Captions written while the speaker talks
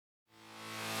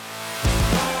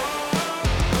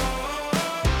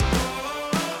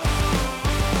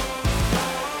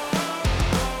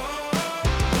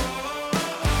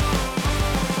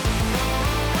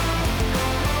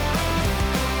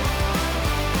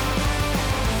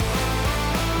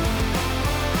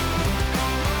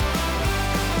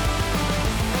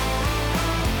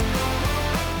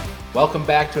Welcome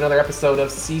back to another episode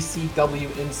of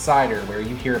CCW Insider, where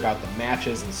you hear about the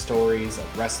matches and stories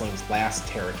of wrestling's last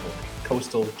territory,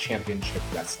 Coastal Championship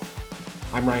Wrestling.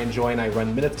 I'm Ryan Joy, and I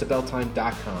run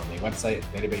MinutesToBellTime.com, a website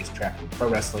and database tracking pro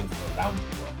wrestling from around the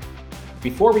world.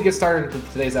 Before we get started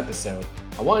with today's episode,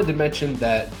 I wanted to mention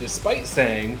that despite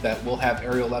saying that we'll have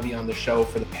Ariel Levy on the show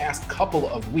for the past couple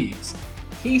of weeks,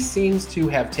 he seems to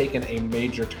have taken a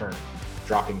major turn,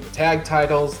 dropping the tag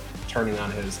titles, turning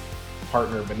on his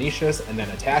partner Vinicius, and then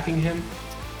attacking him.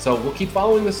 So we'll keep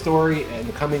following the story in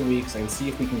the coming weeks and see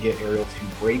if we can get Ariel to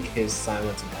break his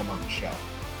silence and come on the show.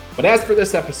 But as for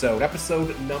this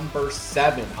episode number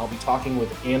 7, I'll be talking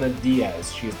with Anna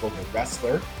Diaz. She is both a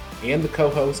wrestler and the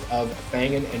co-host of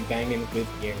Fangin N Bangin with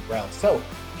Gangrel. So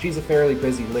she's a fairly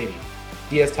busy lady.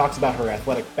 Diaz talks about her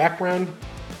athletic background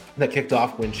that kicked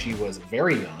off when she was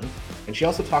very young, and she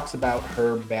also talks about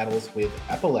her battles with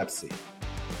epilepsy.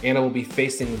 Anna will be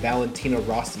facing Valentina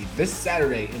Rossi this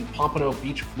Saturday in Pompano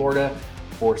Beach, Florida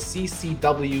for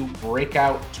CCW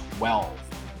Breakout 12.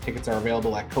 Tickets are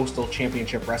available at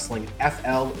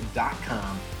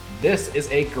CoastalChampionshipWrestlingFL.com. This is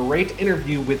a great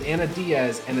interview with Anna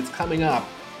Diaz, and it's coming up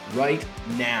right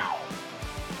now.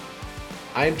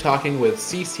 I'm talking with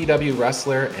CCW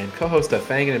wrestler and co-host of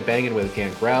Fangin N Bangin with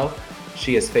Gangrel.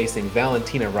 She is facing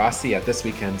Valentina Rossi at this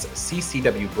weekend's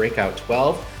CCW Breakout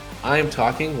 12. I'm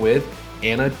talking with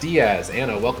Anna Diaz.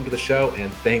 Anna, welcome to the show,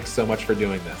 and thanks so much for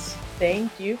doing this.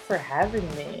 Thank you for having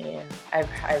me. I've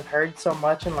heard so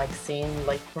much and seen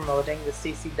promoting the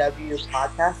CCW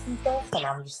podcast and stuff, and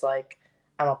I'm just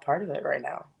I'm a part of it right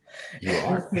now. You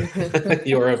are.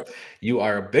 you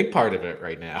are a big part of it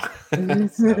right now.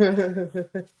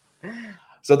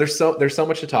 So there's so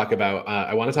much to talk about.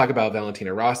 I want to talk about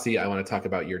Valentina Rossi. I want to talk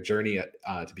about your journey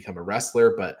to become a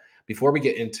wrestler. But before we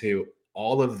get into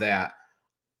all of that,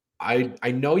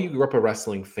 I know you grew up a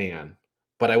wrestling fan,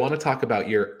 but I want to talk about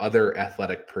your other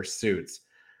athletic pursuits.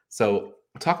 So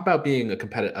talk about being a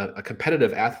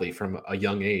competitive athlete from a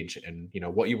young age, and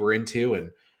what you were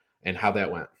into and how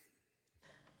that went.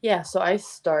 Yeah, so I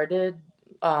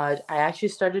actually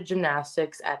started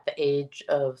gymnastics at the age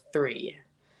of 3.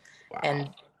 Wow. And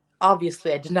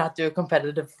obviously I did not do it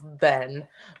competitive then,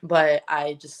 but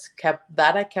I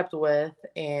kept with,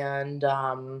 and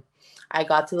I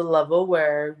got to the level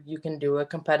where you can do it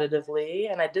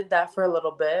competitively, and I did that for a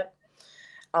little bit.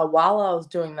 While I was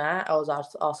doing that, I was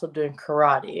also doing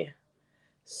karate.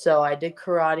 So I did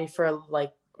karate for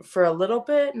a little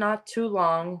bit, not too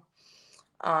long,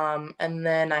 and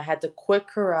then I had to quit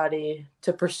karate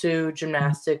to pursue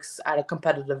gymnastics at a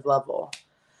competitive level.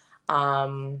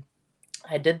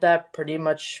 I did that pretty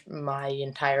much my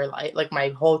entire life, my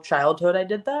whole childhood I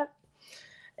did that.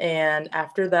 And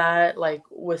after that,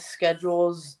 with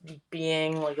schedules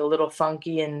being a little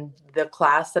funky, and the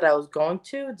class that I was going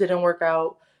to didn't work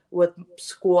out with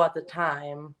school at the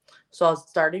time. So I was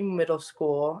starting middle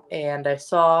school, and I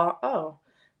saw,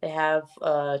 they have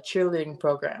a cheerleading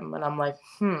program. And I'm like,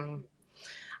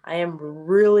 I am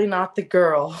really not the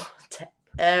girl to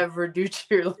ever do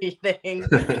cheerleading.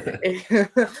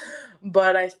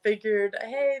 But I figured,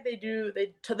 hey,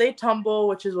 they tumble,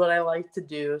 which is what I like to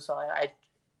do. So I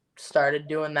started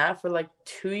doing that for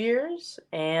 2 years,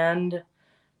 and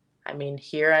I mean,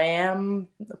 here I am,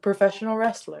 a professional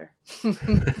wrestler.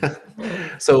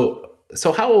 So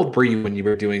how old were you when you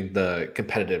were doing the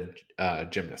competitive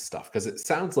gymnast stuff? Because it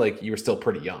sounds like you were still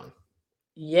pretty young.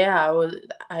 Yeah,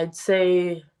 I'd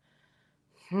say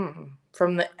from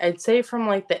the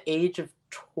age of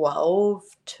 12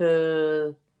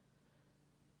 to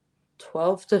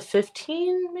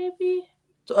 15, maybe,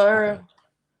 or okay.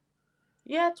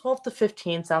 Yeah, 12 to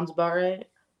 15 sounds about right.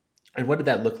 And what did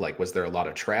that look like? Was there a lot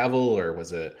of travel, or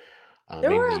was it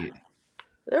mainly?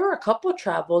 There were a couple of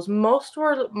travels. Most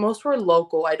were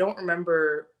local. I don't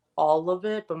remember all of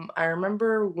it, but I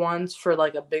remember once for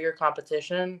a bigger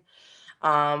competition.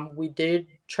 We did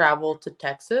travel to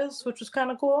Texas, which was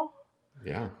kind of cool.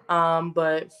 Yeah.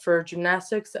 But for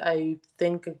gymnastics, I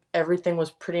think everything was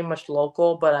pretty much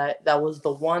local, but that was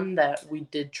the one that we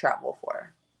did travel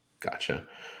for. Gotcha.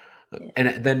 Yeah.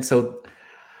 And then so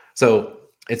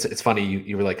it's funny,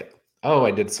 you were like, oh,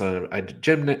 I did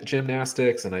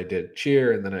gymnastics, and I did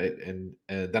cheer, and then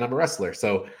then I'm a wrestler.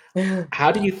 So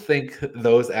how do you think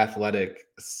those athletic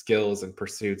skills and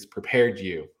pursuits prepared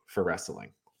you for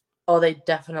wrestling? Oh, they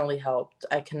definitely helped.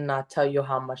 I cannot tell you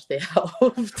how much they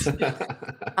helped.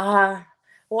 Well,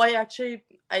 I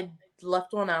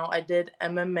left one out. I did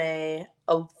MMA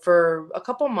for a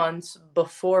couple months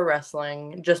before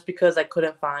wrestling, just because I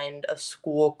couldn't find a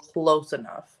school close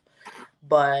enough.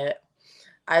 But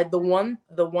the one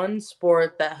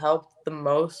sport that helped the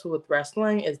most with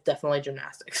wrestling is definitely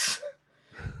gymnastics.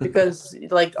 Because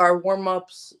like our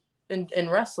warm-ups in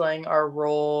wrestling are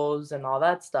rolls and all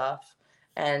that stuff.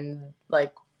 And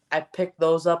like I picked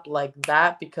those up like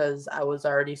that because I was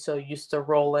already so used to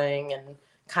rolling and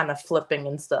kind of flipping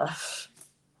and stuff.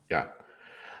 Yeah,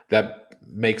 that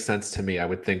makes sense to me. I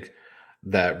would think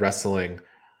that wrestling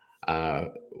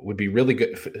would be really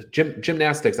good.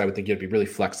 Gymnastics, I would think you'd be really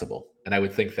flexible, and I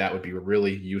would think that would be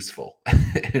really useful in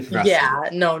wrestling. Yeah,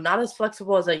 no, not as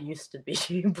flexible as I used to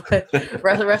be, but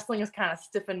wrestling has kind of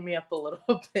stiffened me up a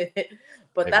little bit.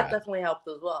 But I that bet. definitely helped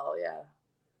as well. Yeah.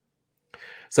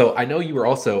 So I know you were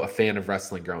also a fan of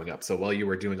wrestling growing up. So while you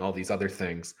were doing all these other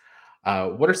things,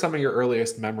 what are some of your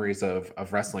earliest memories of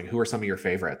wrestling? Who are some of your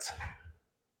favorites?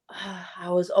 I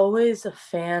was always a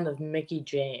fan of Mickie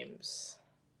James.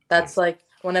 That's Nice. like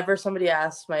whenever somebody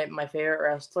asks my favorite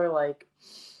wrestler, like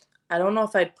I don't know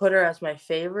if I'd put her as my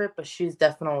favorite, but she's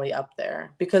definitely up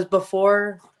there. Because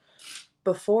before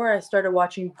I started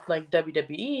watching like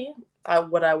WWE,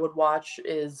 what I would watch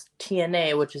is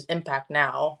TNA, which is Impact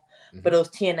now, but it Hmm. was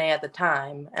TNA at the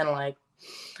time, and like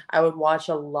I would watch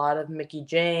a lot of Mickie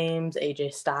James,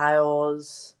 AJ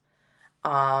Styles,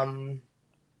 um,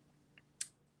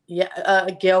 yeah,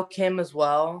 Gail Kim as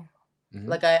well. Hmm.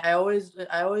 Like I always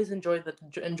enjoyed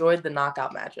the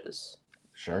knockout matches,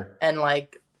 Sure. and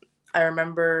like I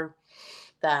remember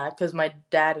that because my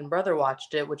dad and brother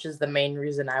watched it, which is the main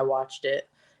reason I watched it.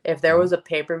 If there Mhm. was a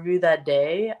pay-per-view that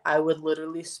day, I would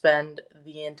literally spend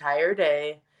the entire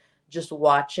day just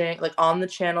watching, like on the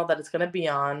channel that it's gonna be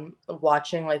on,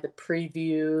 watching like the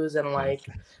previews and Nice.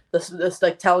 like this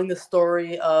like telling the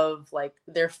story of like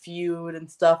their feud and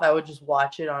stuff. I would just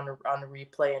watch it on a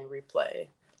replay and replay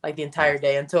like the entire Nice.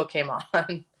 day until it came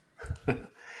on.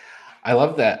 I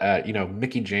love that.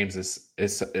 Mickey James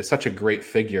is such a great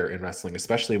figure in wrestling,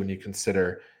 especially when you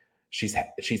consider she's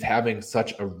having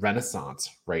such a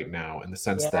renaissance right now in the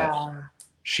sense that Yeah.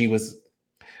 she was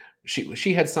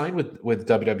she had signed with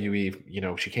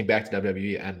WWE. She came back to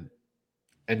WWE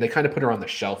and they kind of put her on the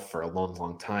shelf for a long,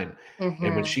 long time. And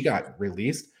when Mm-hmm. she got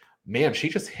released, man, she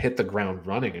just hit the ground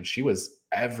running, and she was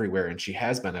everywhere, and she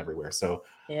has been everywhere. So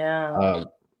Yeah. uh,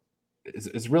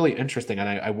 it's really interesting, and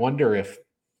I wonder if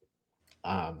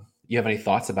you have any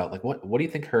thoughts about like what do you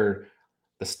think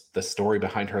the story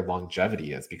behind her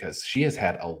longevity is, because she has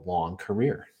had a long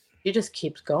career. She just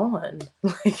keeps going.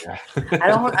 Like Yeah.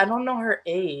 I don't know her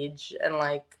age and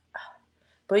like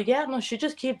but yeah, no, she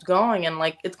just keeps going and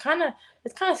like it's kind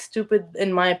of stupid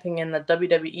in my opinion that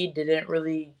WWE didn't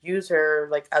really use her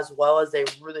like as well as they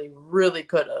really really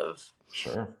could have.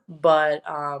 Sure. But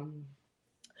I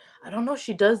don't know,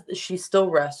 she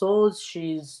still wrestles.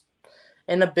 She's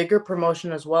in a bigger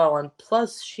promotion as well and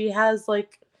plus she's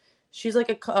like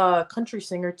a country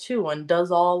singer too and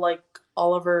does all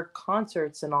of her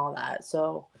concerts and all that.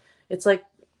 So it's like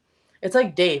it's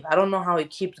like Dave. I don't know how he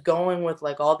keeps going with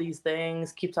like all these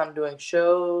things, keeps on doing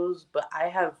shows, but I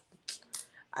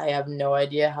have no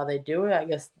idea how they do it. I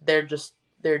guess they're just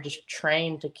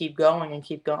trained to keep going and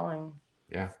keep going.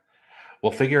 Yeah.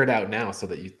 Well, figure it out now so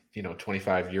that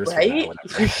 25 years from now, Right?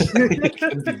 whatever, you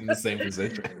can be in the same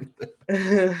position.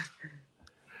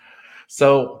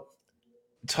 So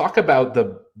talk about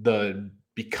the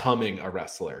becoming a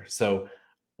wrestler. So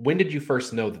when did you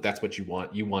first know that that's what you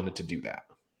wanted to do that?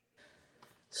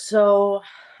 So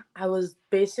I was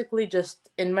basically just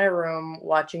in my room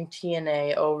watching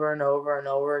TNA over and over and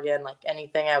over again, like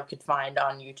anything I could find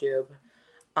on YouTube.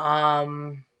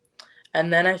 Um,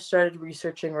 and then I started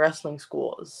researching wrestling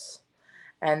schools.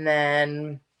 And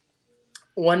then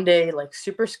one day, like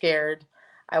super scared,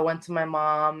 I went to my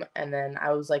mom and then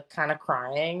I was like kind of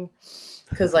crying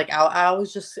because like I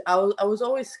was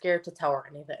always scared to tell her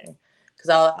anything because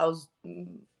I was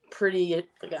pretty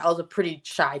like, I was a pretty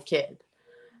shy kid.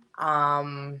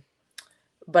 Um,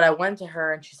 but I went to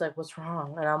her and she's like, "What's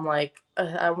wrong?" And I'm like,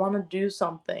 "I want to do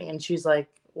something." And she's like,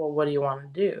 "Well, what do you want to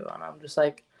do?" And I'm just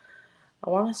like, "I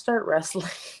want to start wrestling."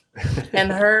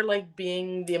 And her like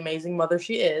being the amazing mother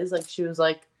she is, like she was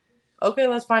like, "Okay,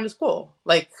 let's find a school."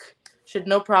 Like she had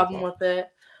no That's problem awesome. with it.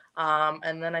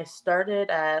 And then I started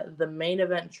at the Main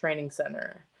Event Training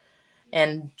Center.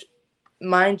 And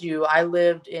mind you, I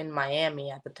lived in Miami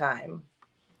at the time.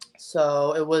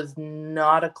 So it was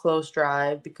not a close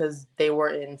drive because they were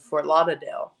in Fort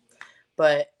Lauderdale.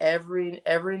 But every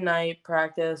night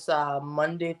practice,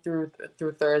 Monday through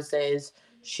Thursdays,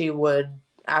 she would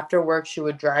after work she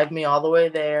would drive me all the way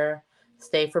there,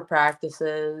 stay for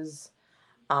practices.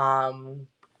 Um,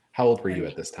 How old were you and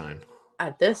at this time?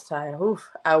 at this time, oof,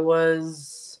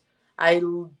 I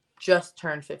just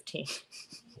turned 15.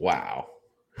 Wow.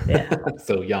 Yeah.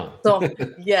 So young. So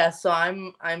yeah, so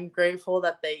I'm grateful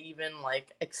that they even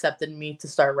like accepted me to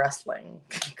start wrestling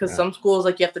because Yeah. some schools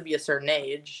like you have to be a certain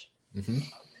age. Mm-hmm.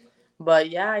 But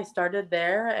yeah, I started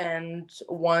there, and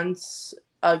once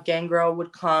a Gangrel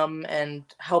would come and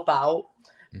help out,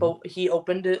 but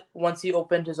once he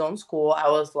opened his own school, I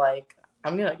was like,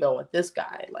 I'm gonna go with this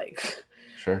guy, like,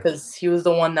 Sure. because he was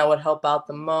the one that would help out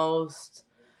the most.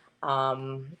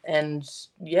 And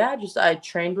yeah, just I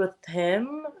trained with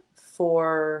him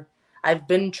for. I've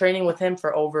been training with him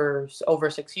for over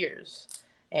 6 years,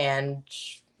 and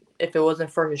if it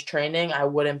wasn't for his training, I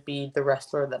wouldn't be the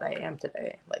wrestler that I am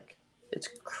today. Like, it's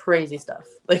crazy stuff.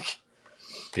 Like,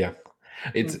 Yeah.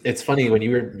 It's funny when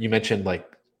you mentioned like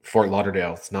Fort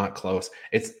Lauderdale, it's not close.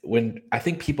 It's when I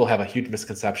think people have a huge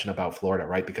misconception about Florida,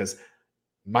 right? Because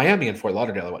Miami and Fort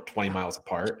Lauderdale are 20 miles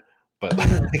apart, but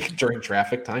like during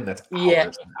traffic time, that's yeah.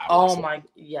 hours and Oh hours. my,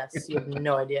 yes, you have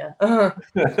no idea.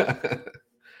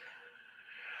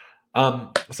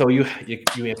 So you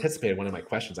anticipated one of my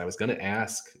questions. I was going to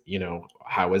ask,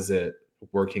 how is it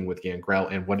working with Gangrel,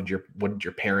 and what did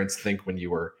your parents think when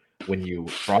you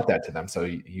brought that to them? So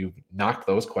you knocked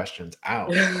those questions out.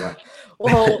 But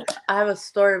Well, I have a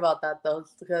story about that though,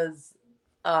 because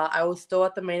I was still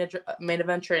at the main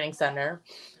event training center,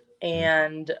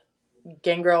 and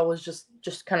Gangrel was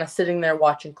just kind of sitting there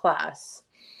watching class,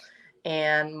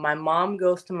 and my mom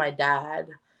goes to my dad,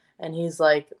 and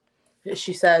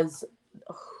she says,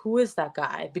 "Who is that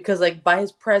guy?" Because like by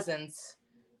his presence,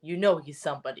 he's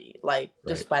somebody. Like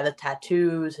just right. by the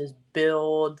tattoos, his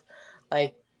build,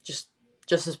 like just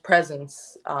his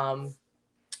presence.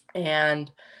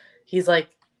 And he's like,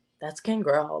 "That's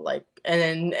Gangrel." Like,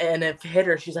 and if hit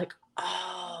her, she's like,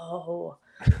 "Oh."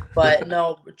 But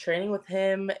no, training with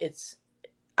him,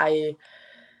 I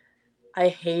I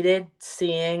hated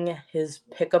seeing his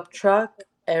pickup truck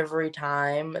every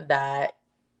time that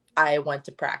I went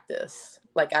to practice.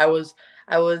 Like I was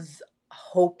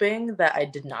hoping that I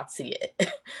did not see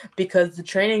it because the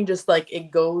training just like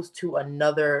it goes to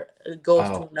another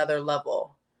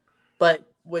level. But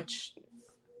which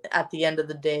at the end of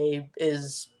the day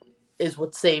is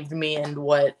what saved me and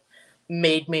what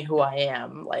made me who I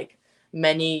am. Like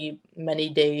many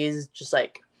days just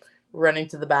like running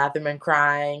to the bathroom and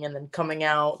crying and then coming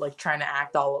out like trying to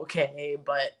act all okay,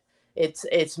 but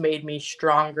it's made me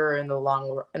stronger in the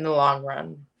long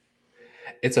run.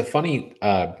 It's a funny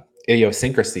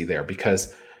idiosyncrasy there,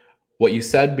 because what you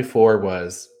said before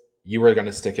was you were going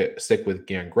to stick with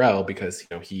Gangrel because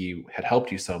he had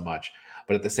helped you so much,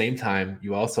 but at the same time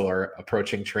you also are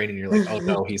approaching training. You're like, oh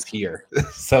no, he's here.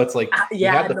 So it's like you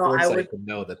Yeah, had the no, I would. foresight to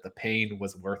know that the pain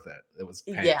was worth it. It was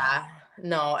paying off. Yeah,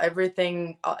 no,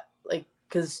 everything like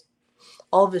because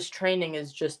all of his training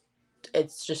is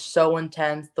it's just so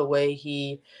intense. The way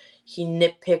he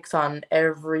nitpicks on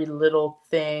every little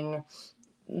thing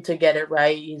to get it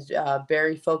right. He's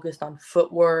very focused on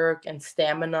footwork and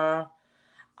stamina.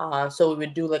 So we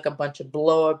would do like a bunch of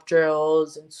blow up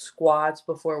drills and squats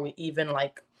before we even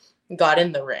like got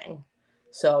in the ring.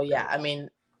 So yeah, I mean,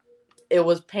 it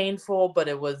was painful, but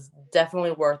it was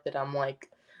definitely worth it. I'm like,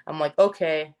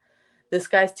 okay, this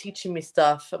guy's teaching me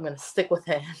stuff. I'm gonna stick with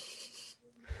him.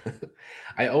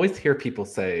 I always hear people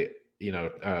say,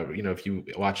 if you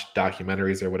watch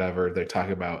documentaries or whatever, they talk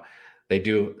about they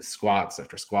do squats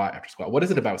after squat after squat. What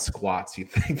is it about squats you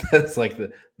think that's like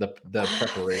the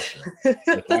preparation?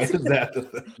 Like, why is that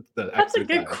the That's a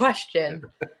good exercise? question.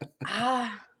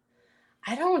 I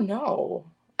don't know.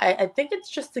 I think it's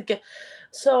just to get.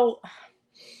 So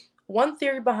one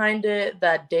theory behind it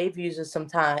that Dave uses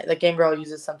sometimes, that Gangrel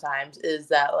uses sometimes, is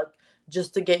that like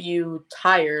just to get you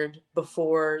tired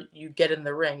before you get in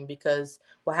the ring. Because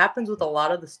what happens with a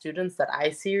lot of the students that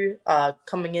I see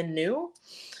coming in new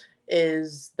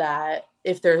is that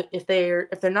if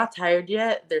they're not tired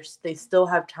yet, they still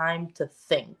have time to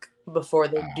think before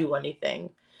they do anything.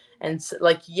 And so,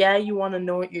 like, yeah, you want to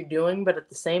know what you're doing, but at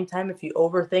the same time, if you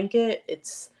overthink it,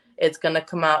 it's gonna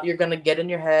come out. You're gonna get in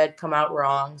your head, come out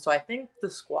wrong. So I think the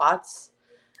squats.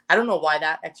 I don't know why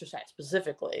that exercise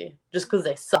specifically, just because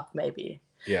they suck, maybe.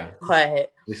 Yeah. But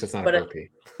At least it's not a but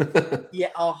burpee. yeah,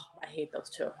 oh, I hate those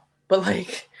too.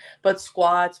 But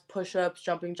squats, push-ups,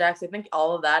 jumping jacks, I think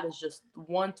all of that is just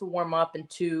one to warm up and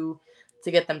two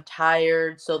to get them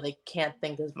tired so they can't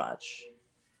think as much.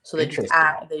 So Interesting.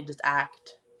 They just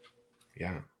act.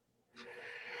 Yeah.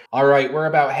 All right, we're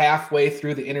about halfway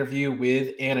through the interview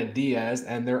with Anna Diaz,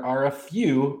 and there are a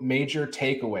few major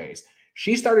takeaways.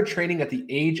 She started training at the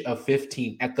age of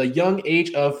 15, at the young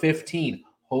age of 15.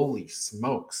 Holy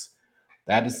smokes,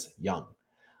 that is young.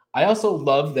 I also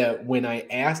love that when I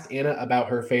asked Anna about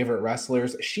her favorite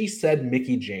wrestlers, she said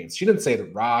Mickie James. She didn't say The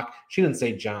Rock. She didn't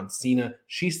say John Cena.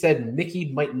 She said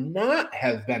Mickie might not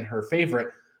have been her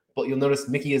favorite, but you'll notice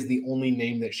Mickie is the only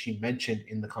name that she mentioned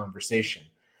in the conversation.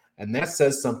 And that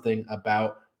says something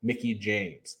about Mickie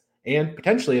James and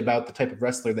potentially about the type of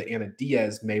wrestler that Anna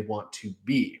Diaz may want to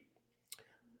be.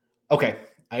 Okay,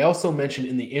 I also mentioned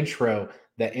in the intro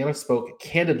that Anna spoke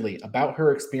candidly about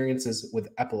her experiences with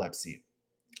epilepsy.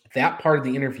 That part of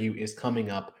the interview is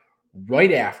coming up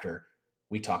right after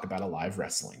we talk about Alive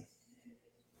Wrestling.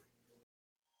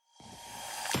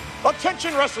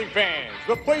 Attention wrestling fans,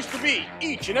 the place to be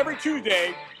each and every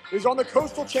Tuesday is on the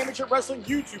Coastal Championship Wrestling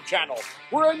YouTube channel,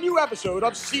 where a new episode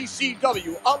of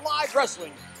CCW Alive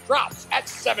Wrestling drops at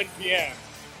 7 p.m.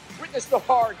 Witness the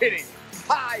hard-hitting,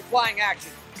 high-flying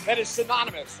action that is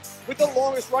synonymous with the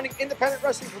longest-running independent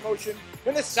wrestling promotion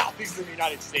in the southeastern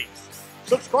United States.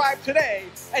 Subscribe today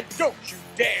and don't you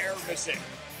dare miss it.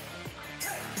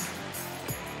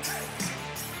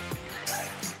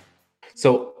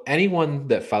 So anyone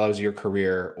that follows your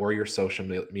career or your social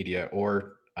media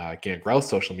or Gangrel's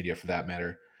social media for that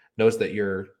matter knows that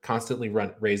you're constantly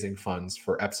raising funds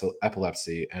for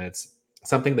epilepsy, and it's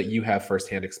something that you have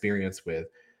firsthand experience with.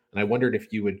 And I wondered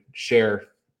if you would share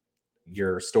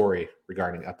your story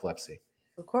regarding epilepsy.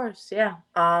 Of course, yeah.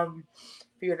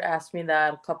 If you were to ask me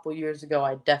that a couple years ago,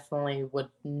 I definitely would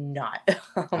not.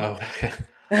 Oh,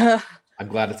 I'm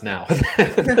glad it's now.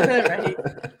 Right.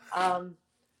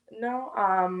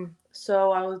 No.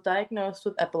 So I was diagnosed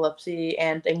with epilepsy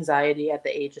and anxiety at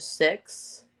the age of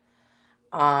 6.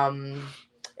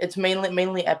 It's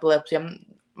mainly epilepsy.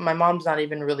 My mom's not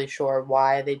even really sure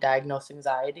why they diagnosed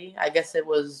anxiety. I guess it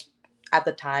was at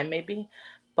the time maybe,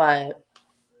 but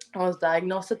I was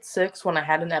diagnosed at 6 when I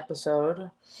had an episode.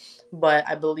 But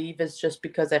I believe it's just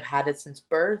because I've had it since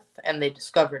birth and they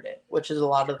discovered it, which is a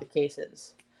lot of the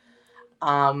cases.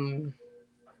 I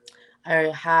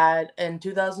had in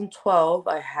 2012,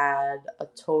 I had a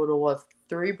total of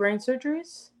 3 brain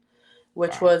surgeries,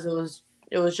 which Wow.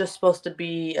 it was just supposed to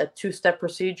be a 2-step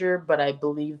procedure, but I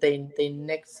believe they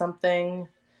nicked something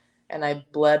and I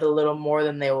bled a little more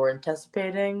than they were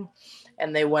anticipating,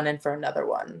 and they went in for another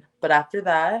one. But after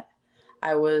that,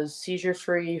 I was seizure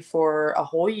free for a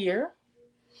whole year,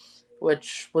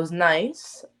 which was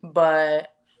nice,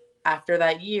 but after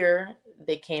that year,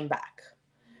 they came back.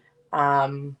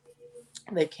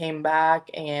 They came back,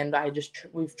 and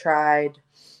we've tried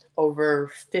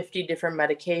over 50 different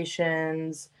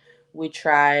medications. We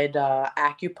tried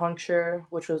acupuncture,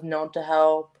 which was known to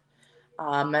help,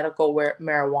 medical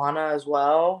marijuana as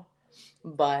well,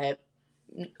 but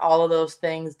all of those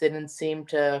things didn't seem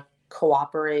to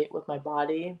cooperate with my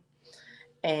body.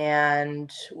 And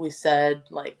we said,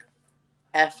 like,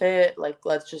 F it, like,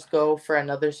 let's just go for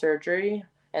another surgery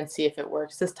and see if it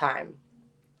works this time.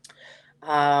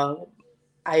 I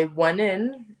went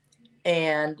in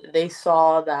and they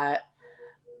saw that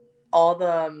all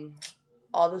the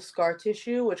scar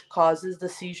tissue which causes the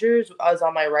seizures was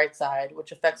on my right side,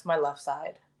 which affects my left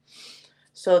side.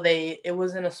 So it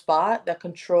was in a spot that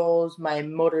controls my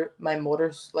motor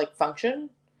like function.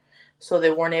 So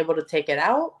they weren't able to take it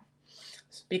out,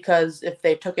 because if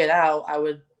they took it out, I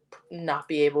would not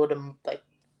be able to like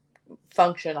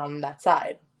function on that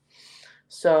side.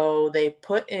 So they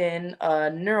put in a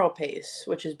neural pace,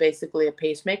 which is basically a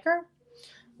pacemaker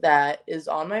that is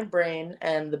on my brain,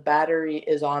 and the battery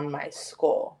is on my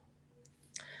skull.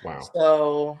 Wow.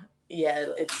 So yeah,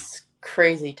 it's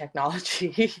crazy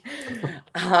technology.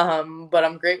 But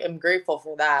I'm grateful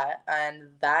for that, and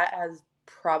that has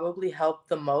probably helped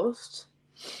the most.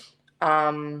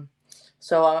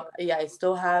 So yeah, I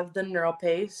still have the neural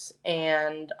pace,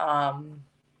 and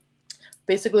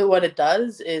basically what it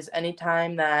does is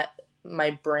anytime that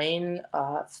my brain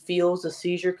feels a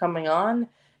seizure coming on,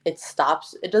 it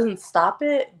stops. It doesn't stop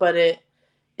it, but it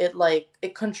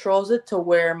controls it to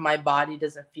where my body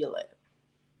doesn't feel it.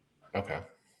 Okay.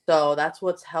 So that's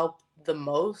what's helped the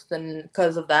most, and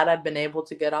because of that, I've been able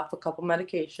to get off a couple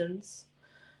medications.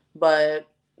 But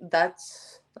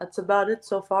that's about it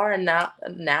so far. And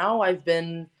now I've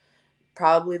been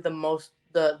probably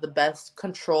the best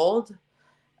controlled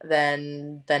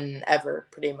than ever,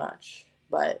 pretty much.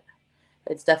 But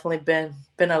it's definitely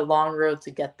been a long road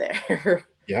to get there.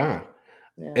 Yeah.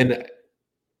 Yeah.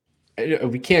 And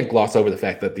we can't gloss over the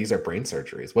fact that these are brain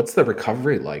surgeries. What's the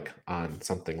recovery like on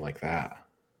something like that?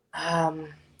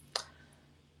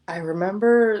 I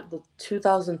remember the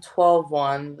 2012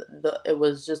 one. It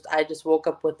was just I just woke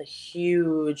up with a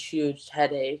huge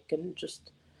headache and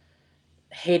just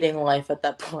hating life at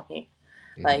that point.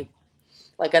 Mhm.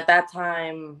 Like at that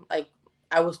time, like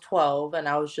was 12 and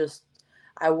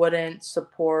I wouldn't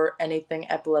support anything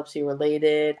epilepsy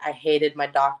related. I hated my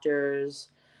doctors.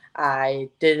 I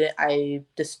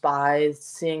despised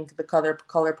seeing the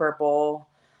color purple.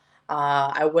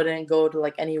 I wouldn't go to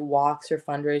like any walks or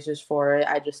fundraisers for it.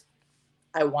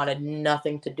 I wanted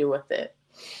nothing to do with it.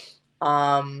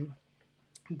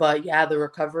 But yeah, the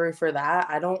recovery for that,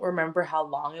 I don't remember how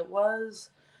long it was,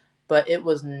 but it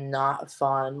was not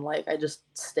fun. Like I just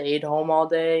stayed home all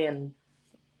day, and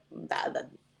that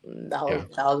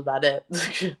was about it.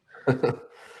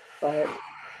 But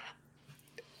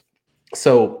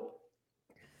So,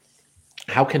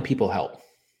 how can people help?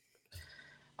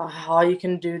 all you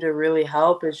can do to really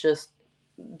help is just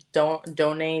don't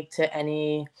donate to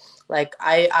any, like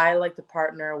I like to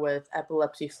partner with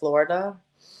Epilepsy Florida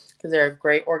because they're a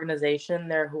great organization.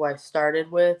 They're who I started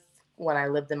with when I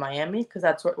lived in Miami because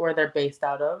that's where they're based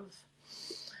out of.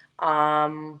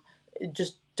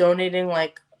 Just donating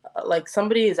like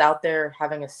somebody is out there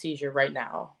having a seizure right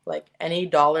now. Like any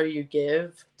dollar you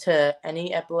give to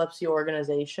any epilepsy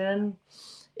organization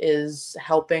is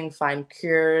helping find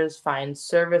cures, find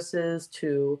services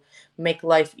to make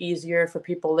life easier for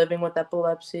people living with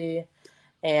epilepsy,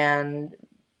 and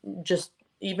just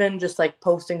even just like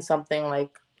posting something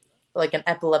like an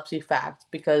epilepsy fact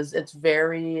because it's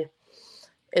very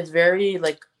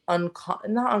like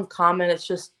not uncommon. It's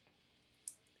just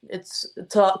it's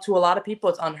to a lot of people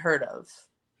it's unheard of.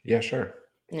 Yeah, sure.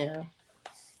 Yeah,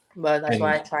 but that's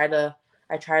why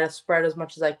I try to spread as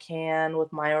much as I can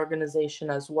with my organization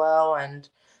as well, and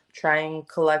try and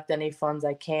collect any funds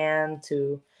I can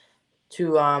to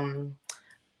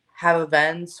have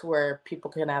events where people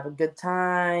can have a good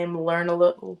time,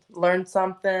 learn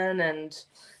something, and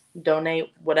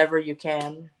donate whatever you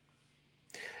can.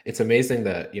 It's amazing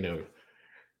that,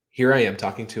 here I am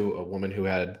talking to a woman who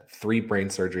had 3 brain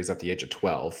surgeries at the age of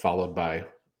 12, followed by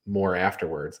more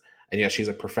afterwards. And yet she's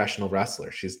a professional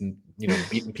wrestler. She's,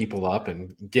 beating people up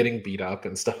and getting beat up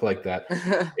and stuff like that.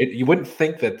 You wouldn't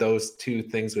think that those two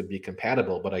things would be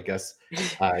compatible, but I guess,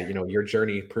 your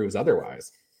journey proves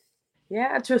otherwise.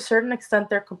 Yeah, to a certain extent,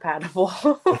 they're compatible.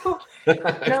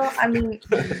 No, I mean,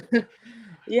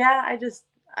 yeah,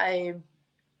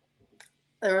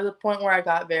 there was a point where I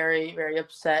got very, very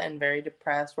upset and very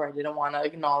depressed where I didn't want to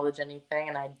acknowledge anything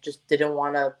and I just didn't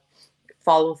want to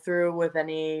follow through with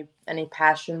any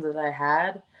passions that I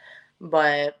had.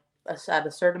 But at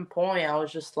a certain point, I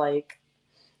was just like,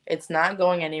 it's not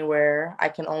going anywhere. I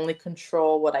can only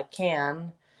control what I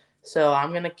can. So I'm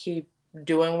going to keep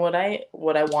doing what I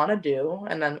want to do,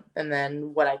 and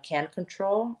then what I can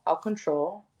control, I'll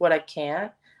control. What I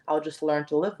can't, I'll just learn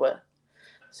to live with.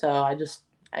 So I just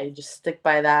stick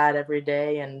by that every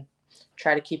day and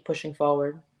try to keep pushing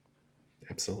forward.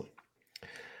 Absolutely.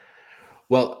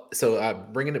 Well, so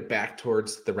bringing it back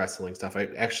towards the wrestling stuff, I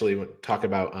actually want to talk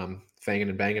about Fangin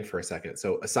N Bangin for a second.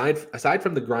 So aside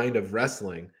from the grind of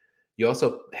wrestling, you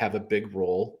also have a big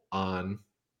role on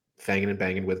Fangin N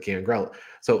Bangin with Gangrel.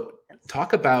 So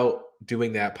talk about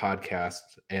doing that podcast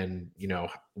and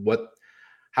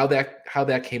how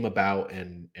that came about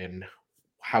and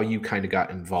how you kind of got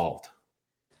involved.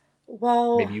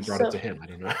 Well, Maybe you brought it to him. I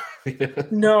don't know.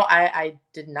 No, I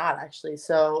did not actually.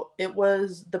 So it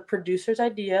was the producer's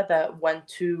idea that went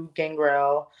to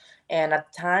Gangrel, and at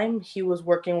the time he was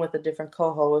working with a different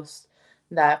co-host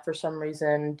that for some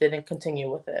reason didn't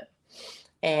continue with it.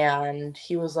 And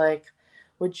he was like,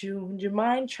 would you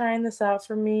mind trying this out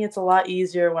for me? It's a lot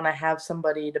easier when I have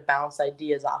somebody to bounce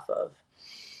ideas off of.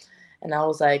 And I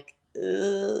was like,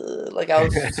 ugh. Like I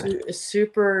was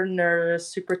super nervous,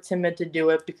 super timid to do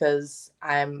it because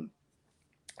I'm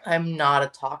not a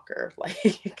talker.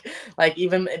 Like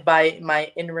even by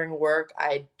my in-ring work,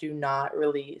 I do not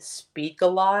really speak a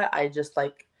lot. I just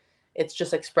it's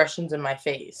just expressions in my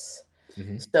face.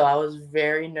 Mm-hmm. So I was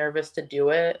very nervous to do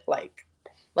it. Like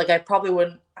I probably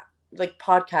wouldn't, like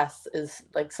podcasts is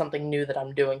like something new that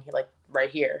I'm doing like right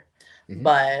here. Mm-hmm.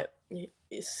 But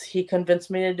he convinced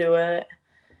me to do it,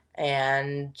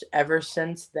 and ever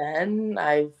since then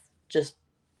I've just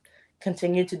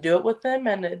continue to do it with them,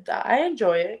 and I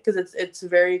enjoy it because it's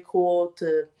very cool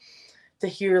to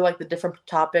hear like the different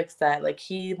topics that like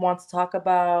he wants to talk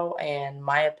about and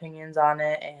my opinions on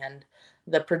it, and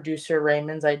the producer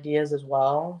Raymond's ideas as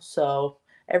well. So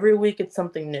every week it's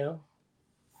something new.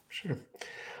 Sure.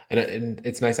 And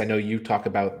it's nice. I know you talk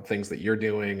about things that you're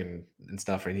doing and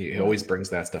stuff, and he always brings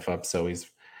that stuff up. So it's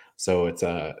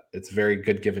very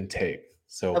good give and take.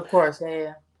 So of course,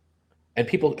 yeah. And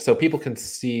people can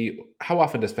see, how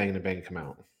often does Fangin N Bangin come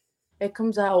out? It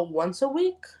comes out once a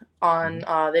week on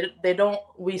they don't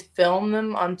we film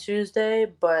them on Tuesday,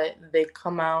 but they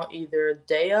come out either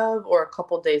day of or a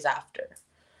couple days after.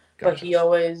 Gotcha.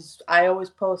 But I always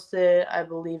post it. I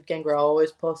believe Gangrel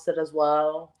always posts it as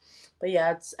well. But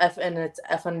yeah, it's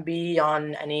FNB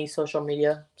on any social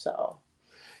media. So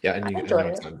Yeah, and I you enjoy know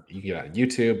it's it. you get it on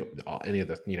YouTube, any of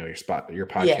the your Yeah,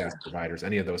 podcast providers,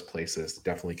 any of those places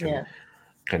definitely yeah.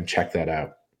 can check that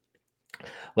out.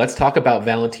 Let's talk about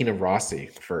Valentina Rossi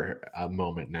for a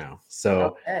moment now.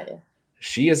 So Okay.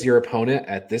 she is your opponent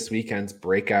at this weekend's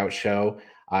breakout show.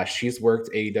 She's worked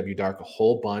AEW Dark a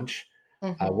whole bunch.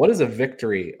 What does a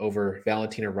victory over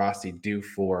Valentina Rossi do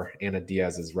for Anna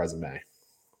Diaz's resume?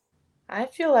 I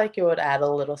feel like it would add a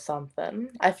little something.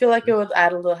 I feel like it would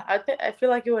add a little. I feel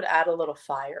like it would add a little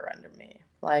fire under me.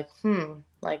 Like,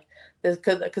 like this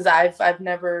because I've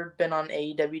never been on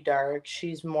AEW Dark.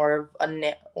 She's more of a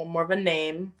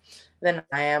name than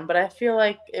I am, but I feel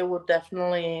like it will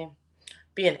definitely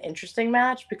be an interesting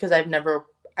match because I've never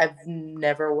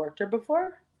worked her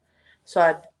before.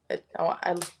 So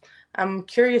I'm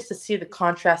curious to see the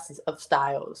contrasts of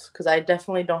styles because I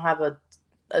definitely don't have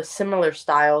a similar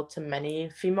style to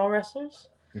many female wrestlers.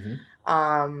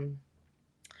 Um,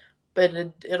 but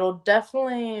it'll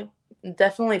definitely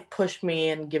push me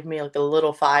and give me like a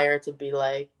little fire to be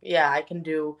like, yeah, I can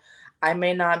do. I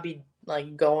may not be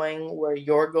like going where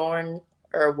you're going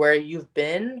or where you've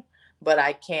been, but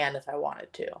I can if I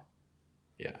wanted to.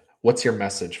 Yeah. What's your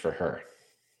message for her?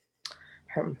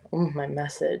 My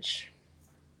message.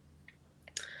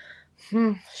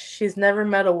 She's never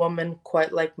met a woman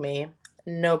quite like me.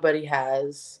 Nobody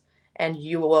has. And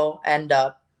you will end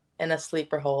up in a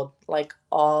sleeper hold like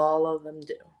all of them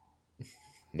do.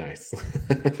 Nice.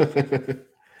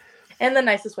 In the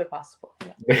nicest way possible.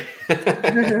 Yeah.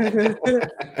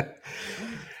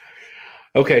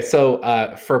 Okay, so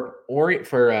for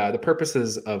the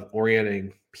purposes of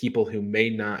orienting people who may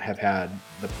not have had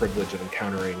the privilege of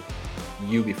encountering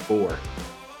you before,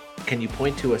 can you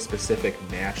point to a specific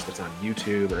match that's on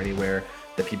YouTube or anywhere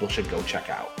that people should go check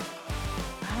out?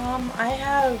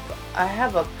 I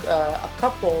have a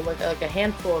couple like a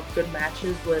handful of good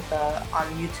matches with on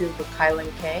YouTube with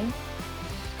Kylan King.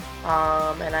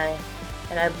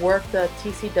 And I've worked at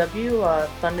TCW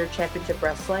Thunder Championship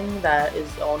Wrestling that is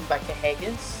owned by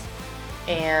Cahagas.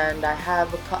 And I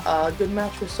have a good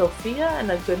match with Sophia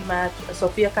and a good match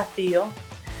Sophia Castillo.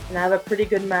 And I have a pretty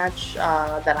good match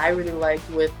that I really liked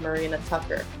with Marina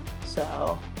Tucker.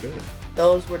 So Good.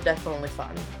 Those were definitely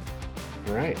fun.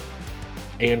 All right.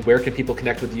 And where can people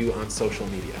connect with you on social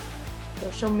media?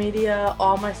 Social media,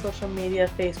 all my social media,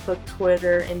 Facebook,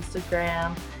 Twitter,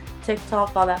 Instagram,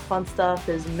 TikTok, all that fun stuff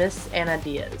is Miss Anna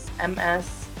Diaz.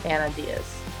 MS Anna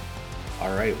Diaz.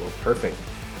 All right, well, perfect.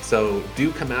 So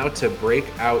do come out to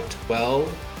Breakout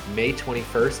 12, May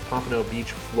 21st, Pompano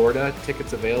Beach, Florida.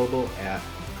 Tickets available at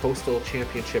Coastal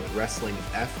Championship Wrestling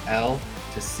FL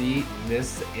to see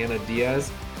Miss Anna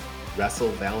Diaz wrestle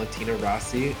Valentina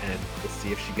Rossi, and we'll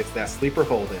see if she gets that sleeper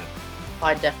hold in.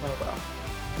 I definitely will.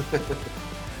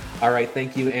 All right,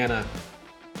 thank you, Anna.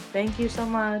 Thank you so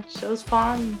much. It was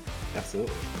fun.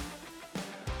 Absolutely.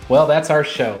 Well, that's our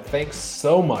show. Thanks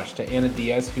so much to Anna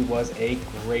Diaz, who was a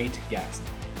great guest.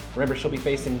 Remember, she'll be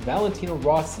facing Valentina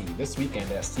Rossi this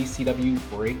weekend at CCW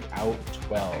Breakout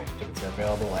 12. Tickets are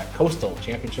available at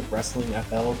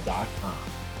CoastalChampionshipWrestlingFL.com.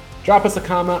 Drop us a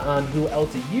comment on who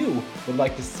else you would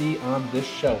like to see on this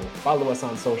show. Follow us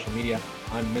on social media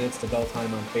on Minutes to Bell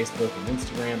Time on Facebook and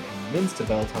Instagram, and Minutes to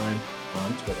Bell Time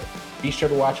on Twitter. Be sure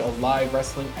to watch a live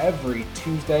wrestling every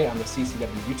Tuesday on the CCW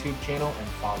YouTube channel and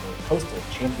follow Coastal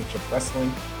Championship Wrestling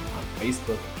on Facebook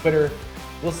and Twitter.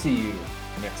 We'll see you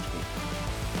next week.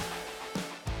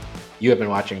 You have been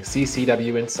watching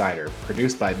CCW Insider,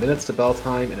 produced by Minutes to Bell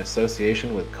Time in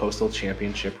association with Coastal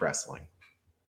Championship Wrestling.